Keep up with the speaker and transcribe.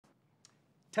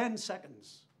10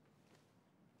 seconds.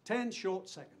 10 short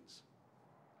seconds.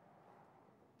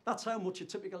 That's how much a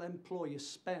typical employer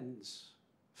spends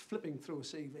flipping through a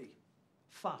CV.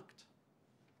 Fact.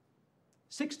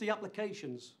 60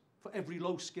 applications for every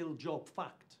low-skilled job.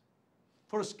 Fact.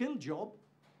 For a skilled job,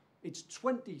 it's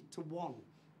 20 to 1.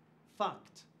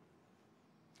 Fact.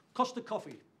 Costa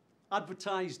Coffee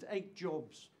advertised 8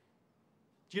 jobs.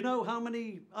 Do you know how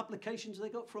many applications they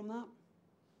got from that?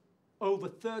 Over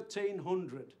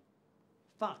 1,300.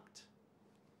 Fact.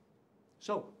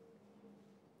 So,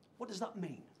 what does that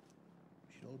mean?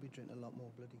 We should all be drinking a lot more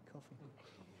bloody coffee.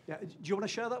 Yeah, do you want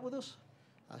to share that with us?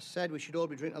 I said we should all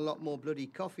be drinking a lot more bloody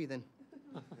coffee then.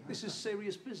 This is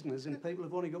serious business and people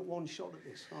have only got one shot at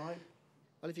this, all right?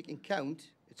 Well, if you can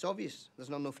count, it's obvious. There's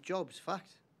not enough jobs,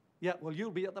 fact. Yeah, well,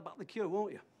 you'll be at the back of the queue,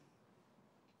 won't you?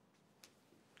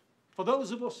 For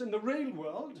those of us in the real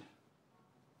world,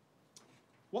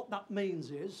 what that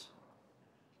means is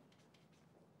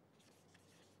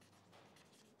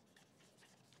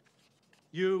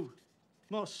you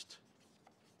must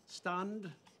stand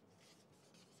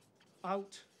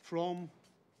out from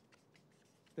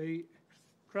the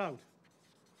crowd.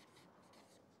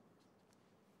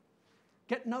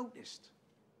 Get noticed.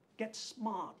 Get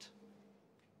smart.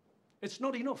 It's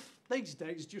not enough these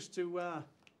days just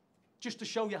to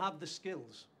show you have the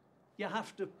skills. You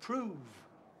have to prove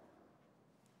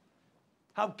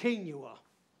how keen you are,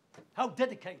 how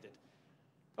dedicated.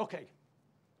 Okay.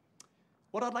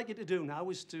 What I'd like you to do now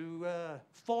is to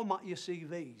format your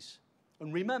CVs.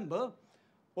 And remember,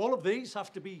 all of these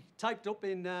have to be typed up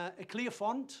in a clear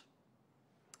font,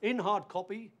 in hard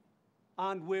copy,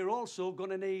 and we're also going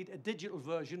to need a digital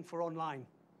version for online.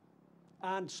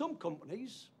 And some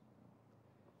companies,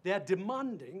 they're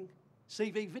demanding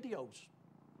CV videos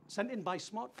sent in by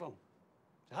smartphone.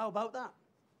 So how about that?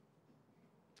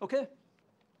 Okay,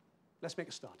 let's make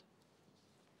a start.